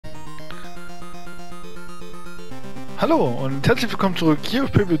Hallo und herzlich willkommen zurück hier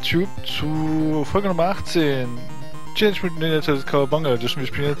auf PaperTube zu Folge Nummer 18. Change mit Mutant Cowabunga Edition. Wir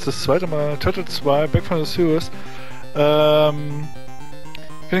spielen jetzt das zweite Mal Turtle 2 Back from the Sewers für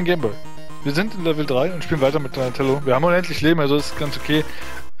den Gameboy. Wir sind in Level 3 und spielen weiter mit Donatello. Wir haben unendlich Leben, also ist ganz okay.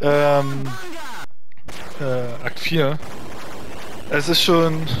 Akt 4. Es ist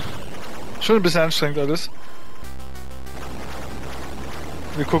schon ein bisschen anstrengend alles.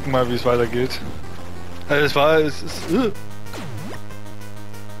 Wir gucken mal, wie es weitergeht. Es ist. Was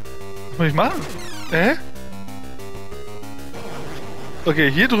muss ich machen? Okay,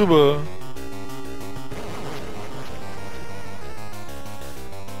 hier drüber.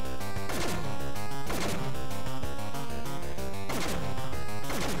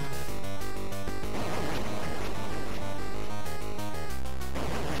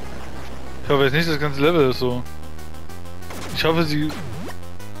 Ich hoffe jetzt nicht, das ganze Level ist so. Ich hoffe, sie...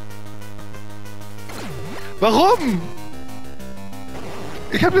 Warum?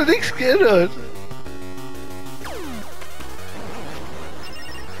 Ich habe ja nichts geändert.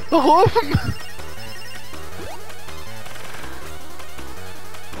 Warum?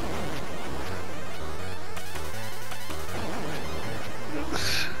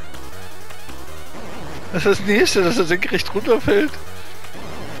 Das ist das nächste, dass er senkrecht runterfällt.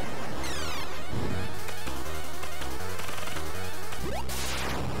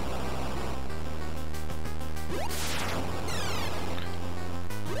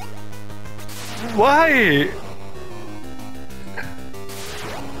 Why?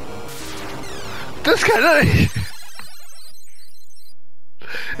 Das kann er nicht.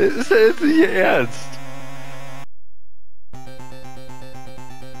 Das ist ja jetzt nicht Ihr Ernst.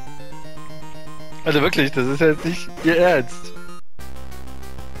 Also wirklich, das ist ja jetzt nicht Ihr Ernst.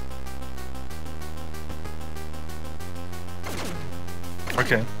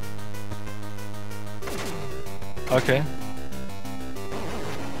 Okay. Okay.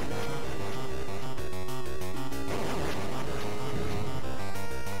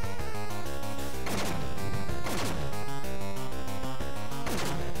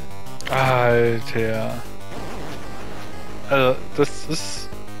 Alter. Also, das ist...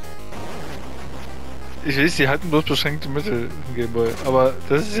 Ich weiß, die hatten bloß beschränkte Mittel im Gameboy, aber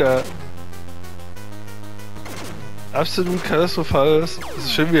das ist ja... absolut katastrophal. Es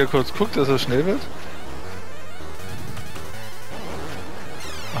ist schön, wie er kurz guckt, dass er schnell wird.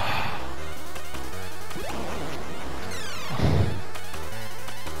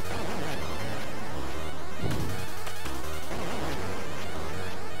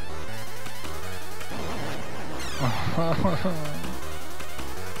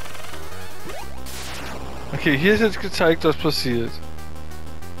 Okay, hier ist jetzt gezeigt, was passiert.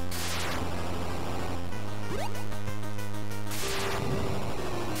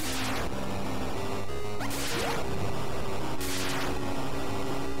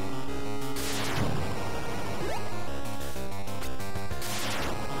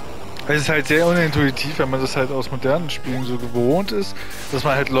 Es ist halt sehr unintuitiv, wenn man das halt aus modernen Spielen so gewohnt ist, dass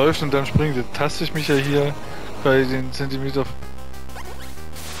man halt läuft und dann springt. Jetzt taste ich mich ja hier bei den Zentimeter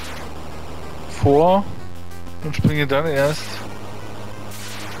vor und springe dann erst.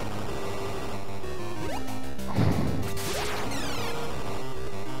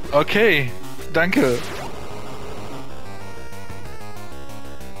 Okay, danke.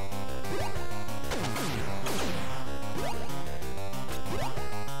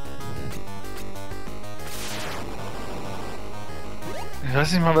 Ich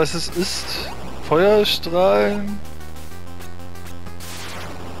weiß nicht mal, was es ist. Feuerstrahlen?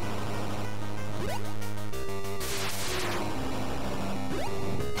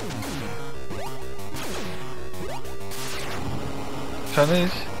 Kann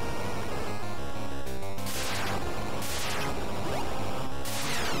ich?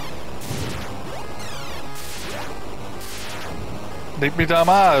 Leg mich da am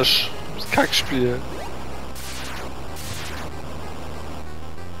Arsch. Das Kackspiel.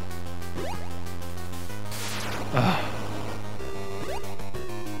 Ah.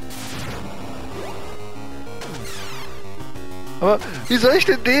 Aber wie soll ich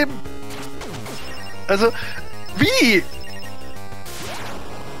denn nehmen? Also, wie?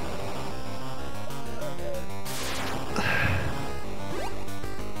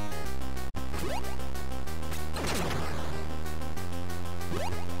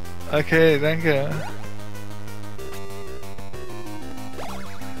 Okay, danke.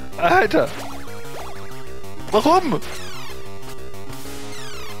 Alter! Warum?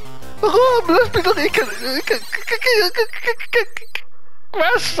 Warum? Lass mich doch...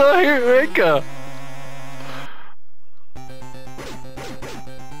 Was zur Henker?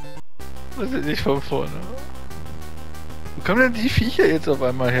 Das ist nicht von vorne. Wo kommen denn die Viecher jetzt auf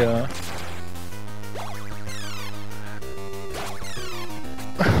einmal her?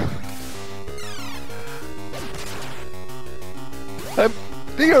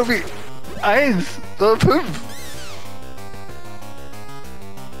 Nicht irgendwie 1, sondern 5.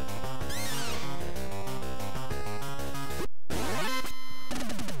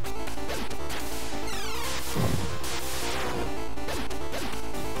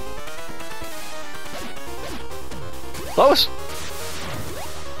 Raus!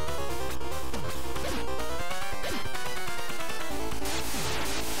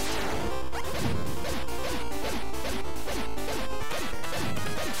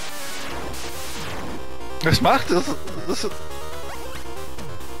 Was macht das?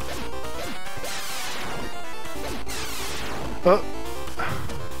 Oh.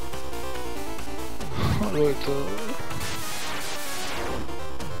 Oh, Leute.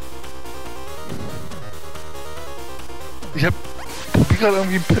 Ich probiere gerade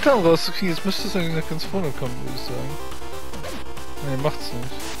irgendwie ein Pattern rauszukriegen. Jetzt müsste es eigentlich nach ganz vorne kommen, würde ich sagen. Nee, macht's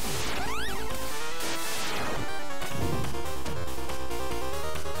nicht.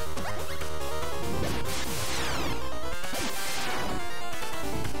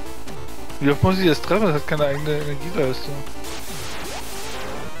 Wie oft muss ich das treffen? Das hat keine eigene Energieleistung.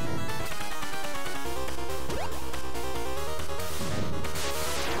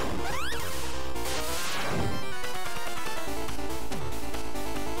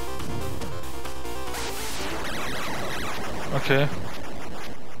 Okay.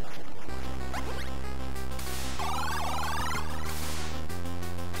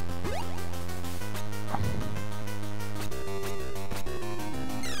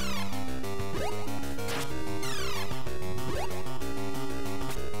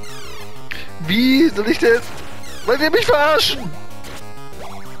 Wie soll ich denn? Wollt ihr mich verarschen?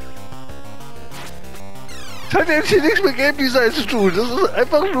 Es hat jetzt hier nichts mit Game Design zu tun. Das ist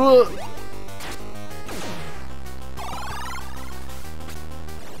einfach nur...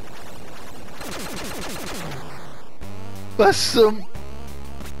 Was zum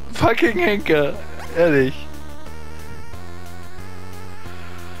fucking Henker? Ehrlich.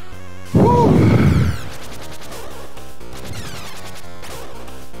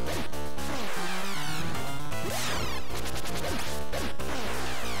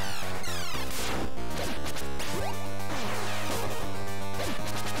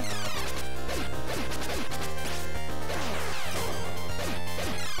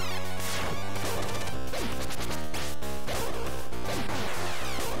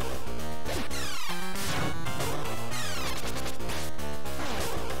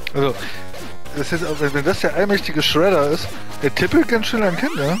 Also, das ist jetzt, wenn das der allmächtige Shredder ist, der tippelt ganz schön an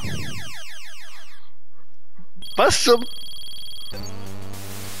Kinder. Was zum...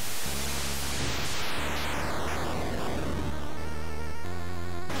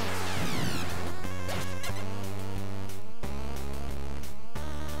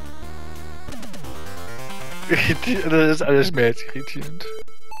 Das ist alles mehr als irritierend.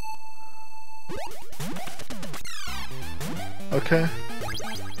 Okay.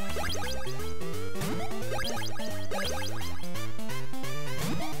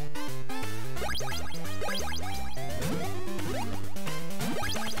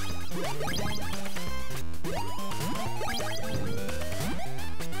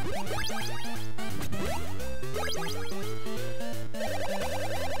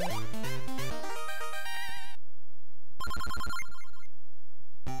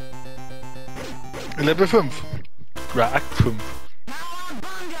 Level 5. Oder Akt 5.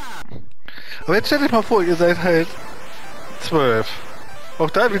 Aber jetzt stellt euch mal vor, ihr seid halt 12. Auch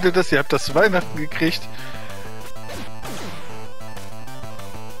da wieder das, ihr habt das zu Weihnachten gekriegt.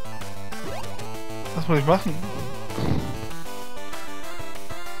 Was muss ich machen?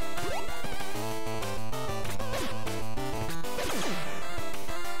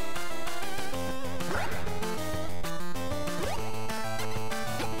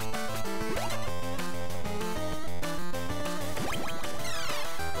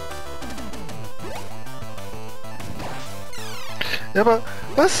 Ja, aber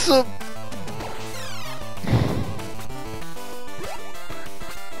was so...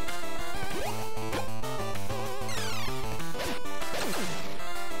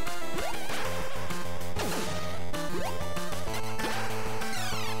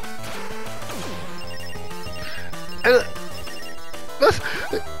 Was?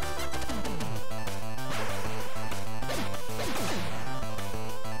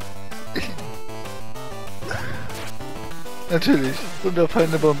 Natürlich,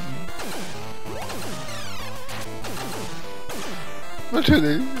 runterfallende Bomben.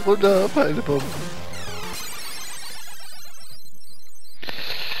 Natürlich, runterfallende Bomben.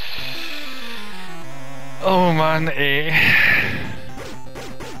 Oh Mann, ey.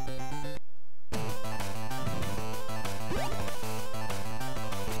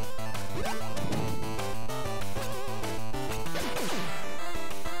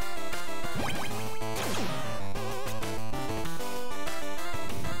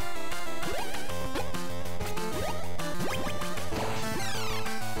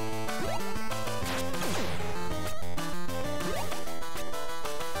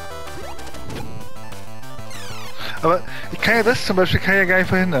 Aber ich kann ja das zum Beispiel gar nicht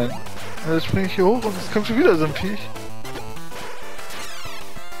verhindern. Jetzt springe ich hier hoch und es kommt schon wieder so ein Viech.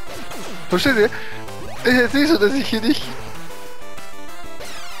 Versteht ihr? Ist jetzt nicht so, dass ich hier nicht...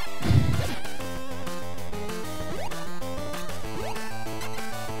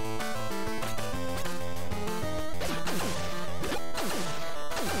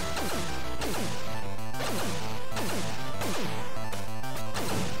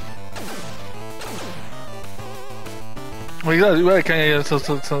 Wie gesagt, überall kann ja jetzt so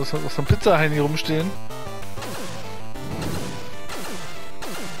ein Pizza-Heini rumstehen.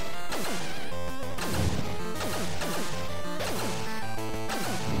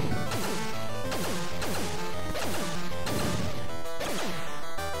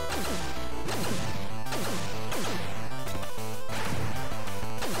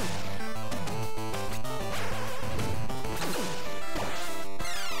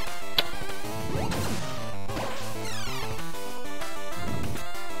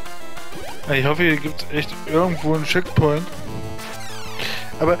 Ich hoffe, hier gibt es echt irgendwo einen Checkpoint.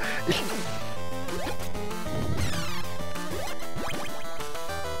 Aber ich...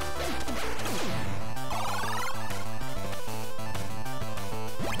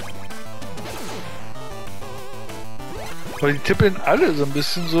 Weil die tippeln alle so ein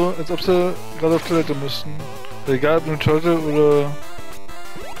bisschen so, als ob sie gerade auf Toilette müssten. Egal ob nur Toilette oder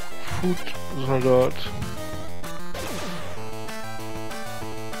Food-Soldat.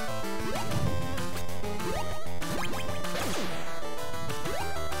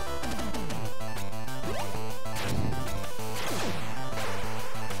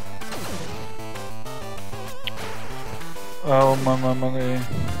 Oh Mann, ey.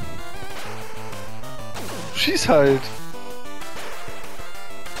 Schieß halt!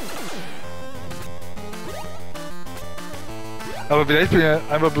 Aber vielleicht bin ich ja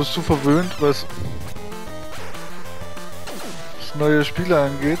einfach bloß zu verwöhnt, was neue Spiele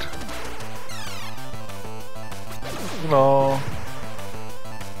angeht. Genau.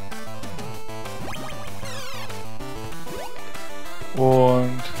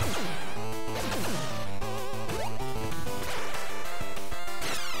 Und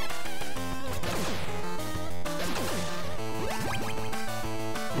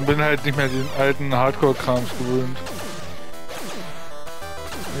bin halt nicht mehr den alten Hardcore-Krams gewöhnt.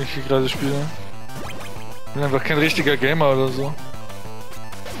 Wenn ich hier gerade spiele. Bin einfach kein richtiger Gamer oder so.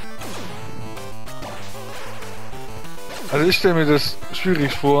 Also ich stelle mir das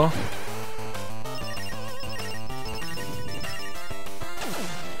schwierig vor.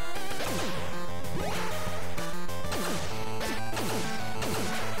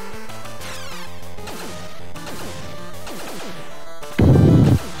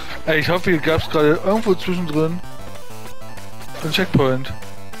 Ich hoffe, hier gab es gerade irgendwo zwischendrin einen Checkpoint.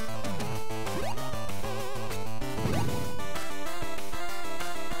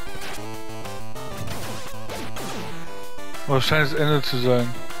 Oh, es scheint das Ende zu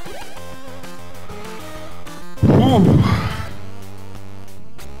sein.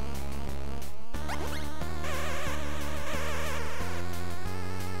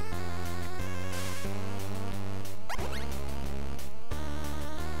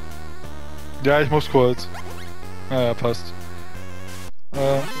 Ja, ich muss kurz. Naja, passt.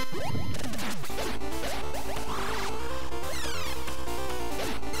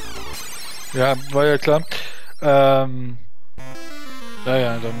 Ja, war ja klar. Naja,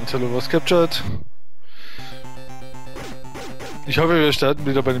 dann Hello was captured. Ich hoffe, wir starten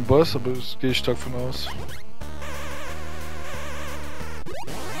wieder bei dem Boss, aber das gehe ich stark von aus.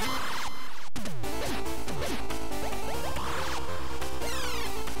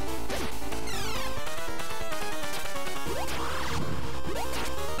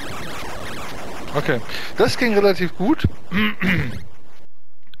 Okay, das ging relativ gut.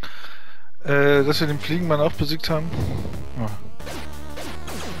 Dass wir den Fliegenmann auch besiegt haben. Oh.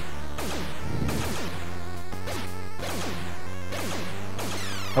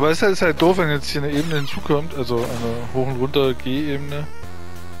 Aber es ist halt doof, wenn jetzt hier eine Ebene hinzukommt, also eine Hoch- und Runter-G-Ebene.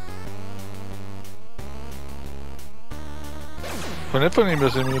 War nett von ihm,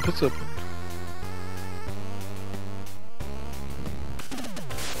 dass er mir eine Pizza bringt.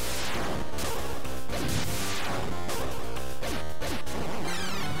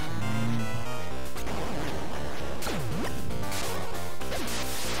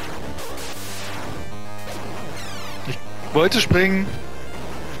 Wollte springen.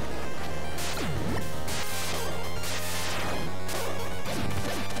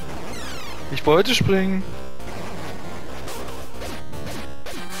 Ich wollte springen.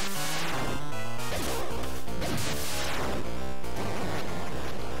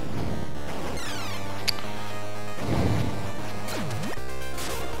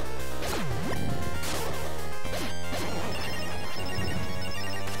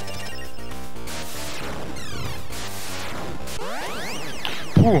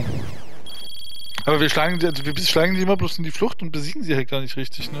 Puh. Aber wir schlagen die immer bloß in die Flucht und besiegen sie halt gar nicht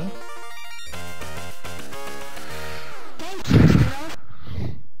richtig, ne?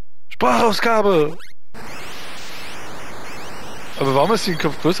 Sprachausgabe! Aber warum ist sie ein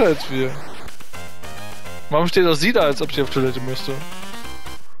Kopf größer als wir? Warum steht auch sie da, als ob sie auf Toilette müsste?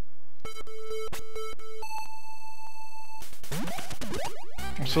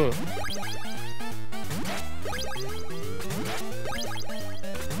 Achso.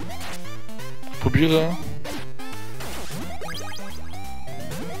 Probiere.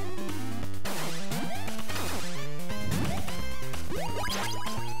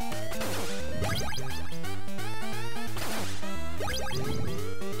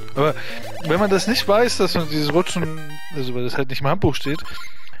 Aber wenn man das nicht weiß, dass man dieses Rutschen, also weil das halt nicht im Handbuch steht,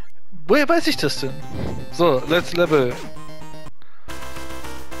 woher weiß ich das denn? So, let's level.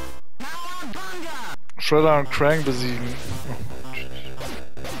 Shredder und Krang besiegen.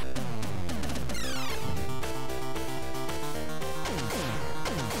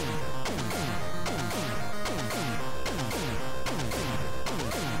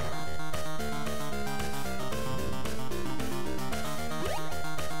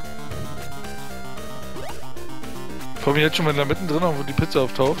 Ich freue mich jetzt schon, wenn da mittendrin, wo die Pizza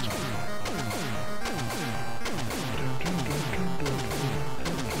auftaucht.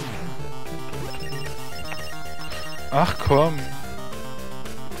 Ach komm.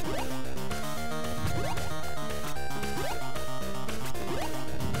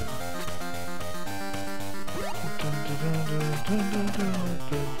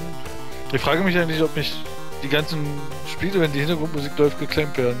 Ich frage mich eigentlich, ob mich die ganzen Spiele, wenn die Hintergrundmusik läuft,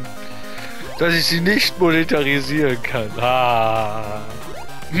 geklemmt werden. Dass ich sie nicht monetarisieren kann. Ah.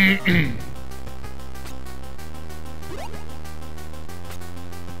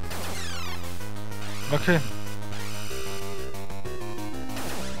 Okay.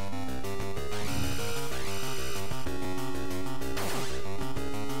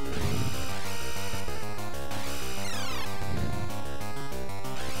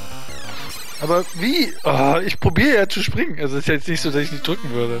 Aber wie? Oh, ich probiere ja zu springen. Also ist jetzt nicht so, dass ich nicht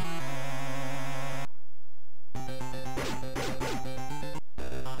drücken würde.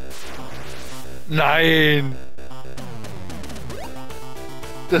 Nein!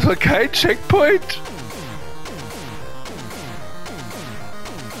 Das war kein Checkpoint?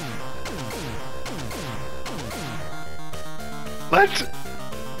 Was?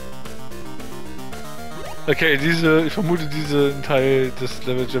 Okay, ich vermute diesen Teil des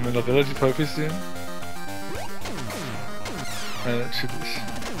Levels werden wir noch relativ häufig sehen. Ja, natürlich.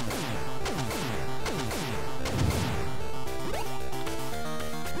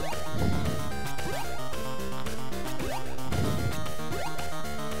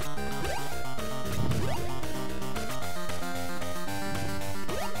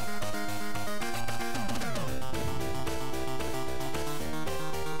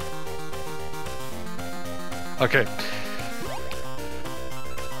 Okay.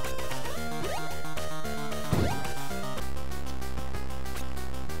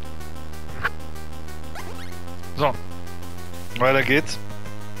 So. Weiter geht's.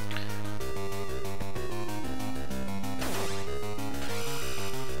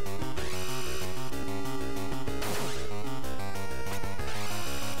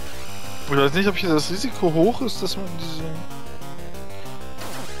 Ich weiß nicht, ob hier das Risiko hoch ist, dass man diese...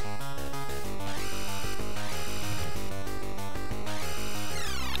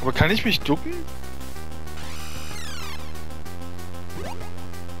 Aber kann ich mich ducken?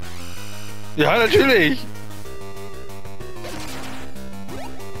 Ja, natürlich!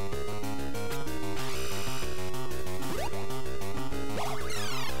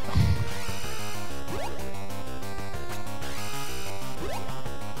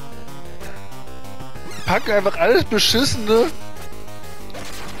 Packen einfach alles Beschissene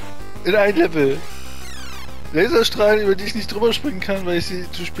in ein Level. Laserstrahlen, über die ich nicht drüber springen kann, weil ich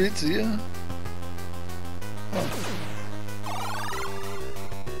sie zu spät sehe. Oh.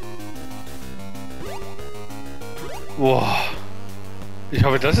 Boah. Ich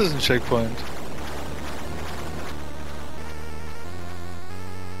hoffe, das ist ein Checkpoint.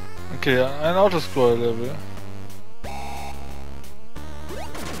 Okay, ein Autoscroll-Level.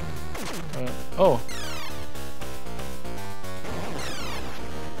 Oh.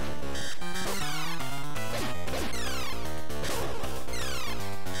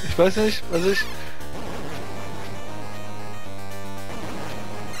 Ich weiß nicht, was ich...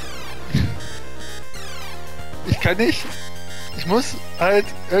 Ich kann nicht. Ich muss halt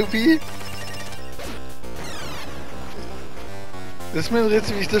irgendwie... Das ist mir ein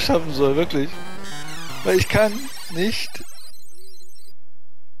Rätsel, wie ich das schaffen soll, wirklich. Weil ich kann nicht...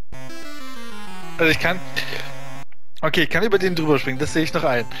 Also ich kann... Okay, ich kann über den drüber springen, das sehe ich noch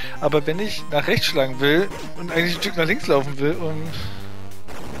ein. Aber wenn ich nach rechts schlagen will und eigentlich ein Stück nach links laufen will und...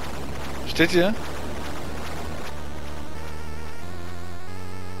 Steht ihr?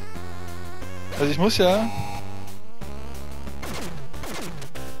 Also ich muss ja...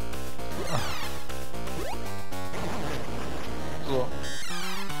 So.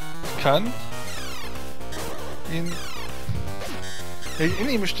 Ich kann ihn... Wenn ich in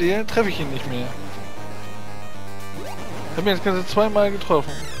ihm stehe, treffe ich ihn nicht mehr. Ich habe ihn jetzt ganze zweimal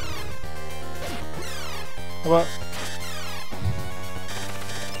getroffen. Aber...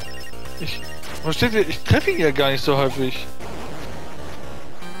 Versteht ihr? Ich treffe ihn ja gar nicht so häufig.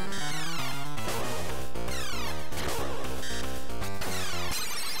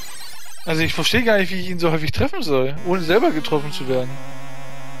 Also ich verstehe gar nicht, wie ich ihn so häufig treffen soll, ohne selber getroffen zu werden.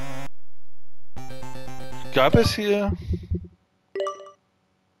 Gab es hier...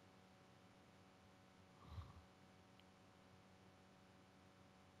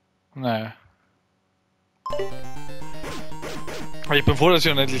 Naja. Ich bin froh, dass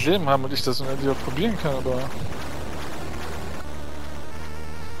wir unendlich Leben haben und ich das unendlich auch probieren kann, aber...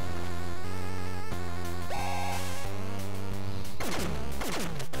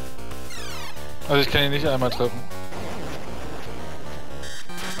 Also ich kann ihn nicht einmal treffen.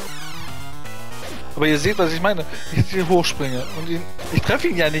 Aber ihr seht, was ich meine. Ich jetzt hier hochspringe und ich treffe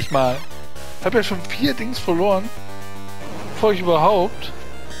ihn ja nicht mal. Ich habe ja schon 4 Dings verloren, bevor ich überhaupt...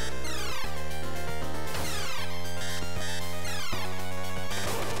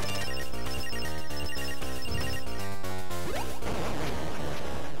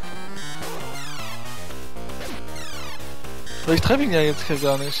 Aber ich treffe ihn ja jetzt hier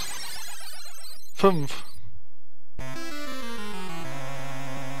gar nicht. 5.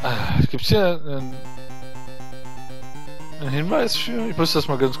 Gibt's hier einen Hinweis für? Ich muss das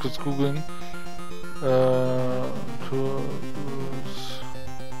mal ganz kurz googeln.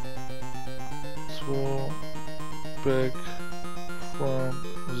 Back from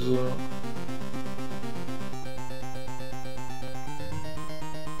the...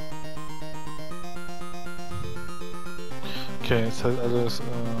 Okay, jetzt halt alles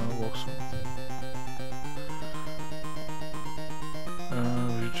Walkthrough.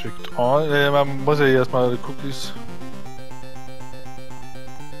 Reject all. Man muss ja erstmal Cookies.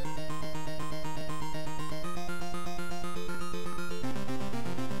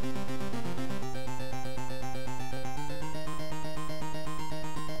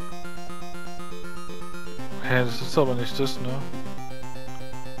 Hä, das ist aber nicht das, ne?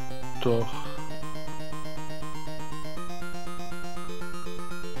 Doch.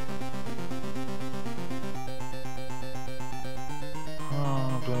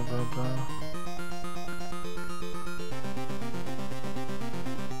 Bla bla bla.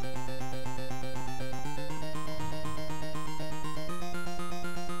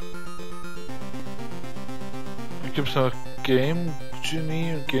 Hier gibt's noch Game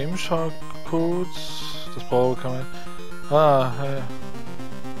Genie und Game Shark Codes. Das brauche ich kann man. Hey.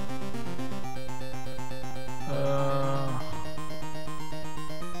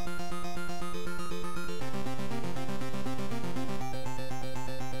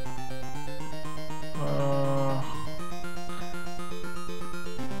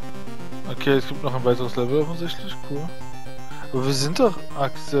 Okay, es gibt noch ein weiteres Level offensichtlich, cool. Aber wir sind doch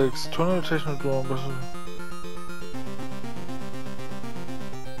Akt 6, Tunnel Technodrome, was ist...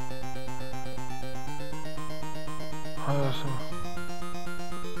 Also.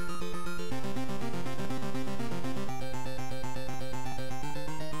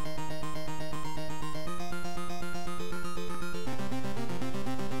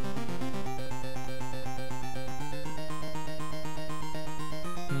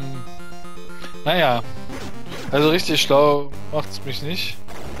 Naja, also richtig schlau macht's mich nicht.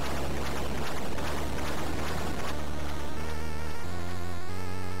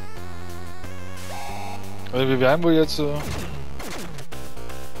 Weil wir werden wohl jetzt so,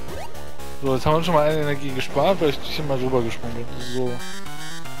 jetzt haben wir schon mal eine Energie gespart, weil ich hier mal rüber gesprungen bin. So.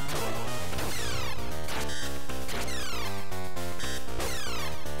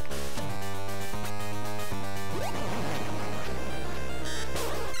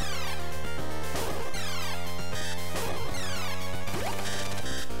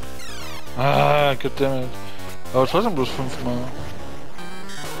 Ah, goddammit. Aber trotzdem bloß 5-mal.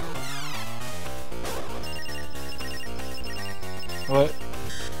 Aber...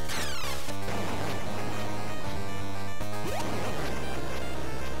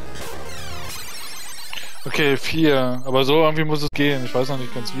 Okay, 4. Aber so irgendwie muss es gehen. Ich weiß noch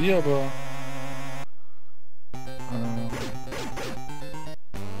nicht ganz wie, aber...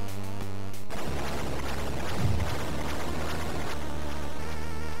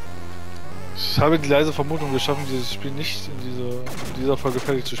 Ich habe die leise Vermutung, wir schaffen dieses Spiel nicht in dieser Folge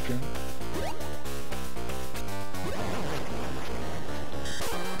fertig zu spielen.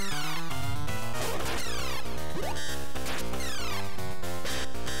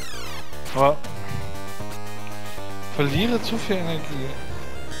 Aber verliere zu viel Energie.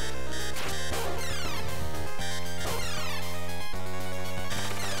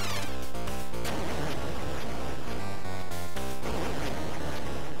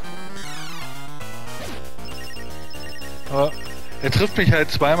 Aber er trifft mich halt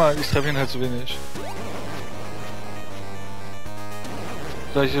zweimal, ich treffe ihn halt zu wenig.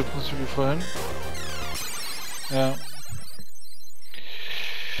 Gleiche Prinzip wie vorhin. Ja.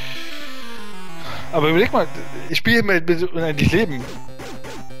 Aber überleg mal, ich spiele mit unendlich Leben.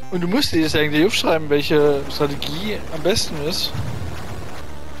 Und du musst dir jetzt eigentlich aufschreiben, welche Strategie am besten ist.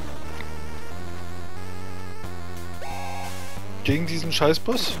 Gegen diesen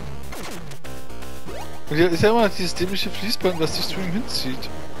Scheißboss. Und hier ist ja immer dieses dämliche Fließband, was dich zu ihm hinzieht.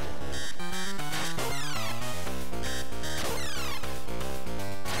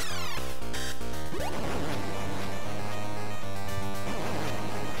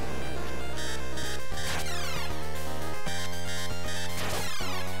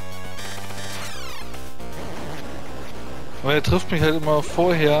 Aber er trifft mich halt immer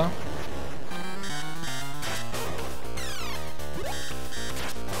vorher.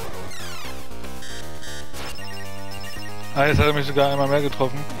 Ah, jetzt hat er mich sogar einmal mehr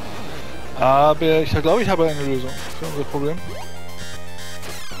getroffen. Aber ich glaube, ich habe eine Lösung für unser Problem.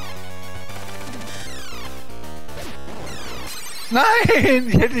 Nein!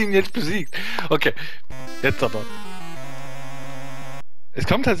 Ich hätte ihn jetzt besiegt. Okay, jetzt aber. Es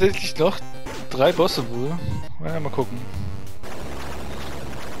kommen tatsächlich noch 3 Bosse wohl. Ja, mal gucken.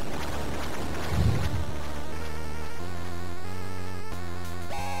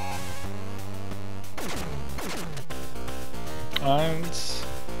 Eins.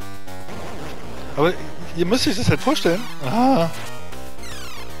 Aber ihr müsst euch das halt vorstellen. Ah.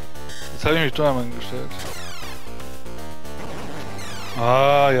 Jetzt habe ich mich dumm angestellt.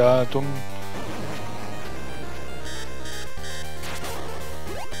 Ah, ja, dumm.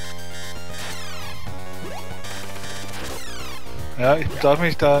 Ja, ich darf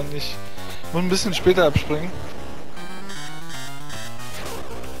mich da nicht... Ich muss ein bisschen später abspringen.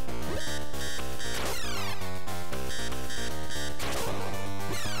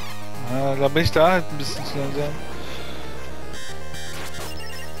 Ja, da bin ich da halt ein bisschen zu langsam.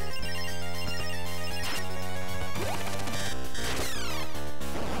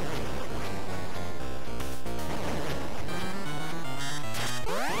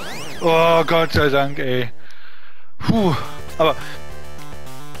 Oh, Gott sei Dank, ey. Puh, aber...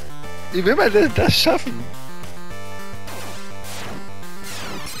 Wie will man denn das schaffen?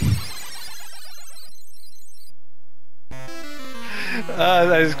 Ah,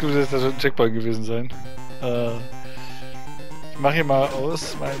 alles gut, das soll ein Checkpoint gewesen sein. Ich mache hier mal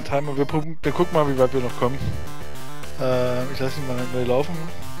aus meinen Timer. Wir gucken mal, wie weit wir noch kommen. Ich lasse ihn mal neu laufen.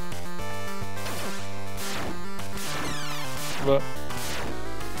 Aber...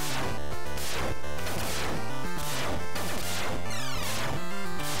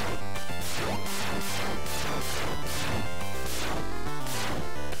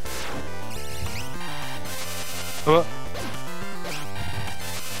 Aber...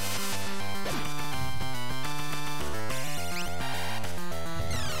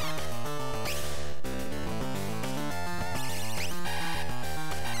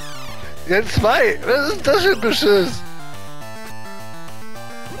 Ja, 2! Was ist das für ein Beschiss?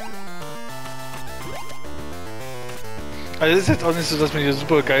 Also es ist jetzt auch nicht so, dass man hier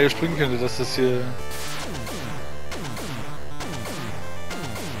super geil springen könnte, dass das hier...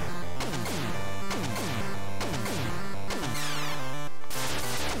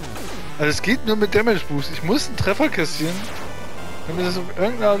 Also es geht nur mit Damage Boost. Ich muss einen Treffer kassieren, damit das auf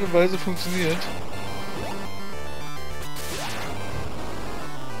irgendeine Art und Weise funktioniert.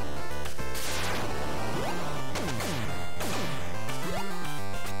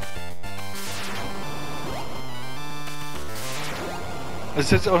 Es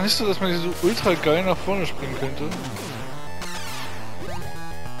ist jetzt auch nicht so, dass man hier so ultra geil nach vorne springen könnte.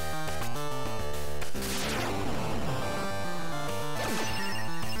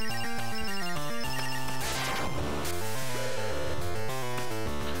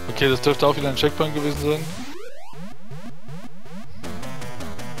 Okay, das dürfte auch wieder ein Checkpoint gewesen sein.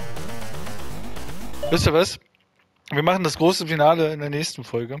 Wisst ihr was? Wir machen das große Finale in der nächsten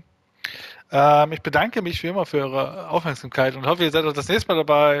Folge. Ich bedanke mich wie immer für eure Aufmerksamkeit und hoffe, ihr seid auch das nächste Mal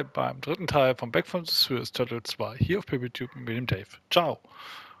dabei beim dritten Teil von Back from the Sewers Turtle 2 hier auf PBTube mit dem Dave. Ciao.